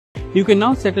You can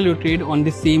now settle your trade on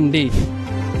the same day.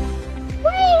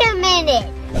 Wait a minute!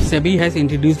 SEBI has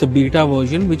introduced a beta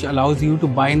version which allows you to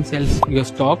buy and sell your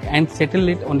stock and settle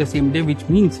it on the same day, which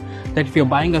means that if you're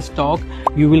buying a stock,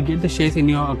 you will get the shares in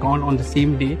your account on the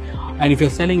same day, and if you're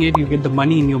selling it, you get the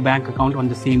money in your bank account on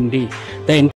the same day.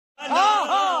 The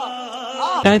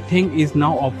entire thing is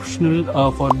now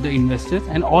optional for the investors,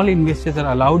 and all investors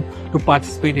are allowed to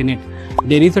participate in it.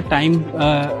 There is a time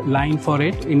line for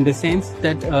it, in the sense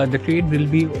that the trade will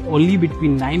be only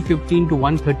between 9:15 to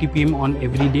 1:30 p.m. on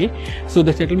every day. So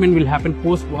the settlement will happen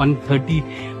post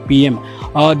 1:30 p.m.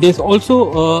 There's also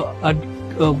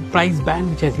a price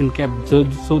band which has been kept.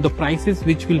 So the prices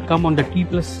which will come on the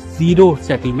T+0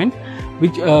 settlement,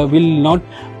 which will not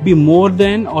be more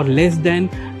than or less than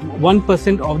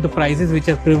 1% of the prices which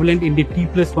are prevalent in the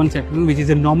T+1 settlement, which is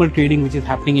a normal trading which is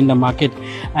happening in the market,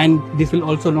 and this will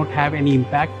also not have any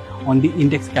impact on the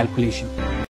index calculation.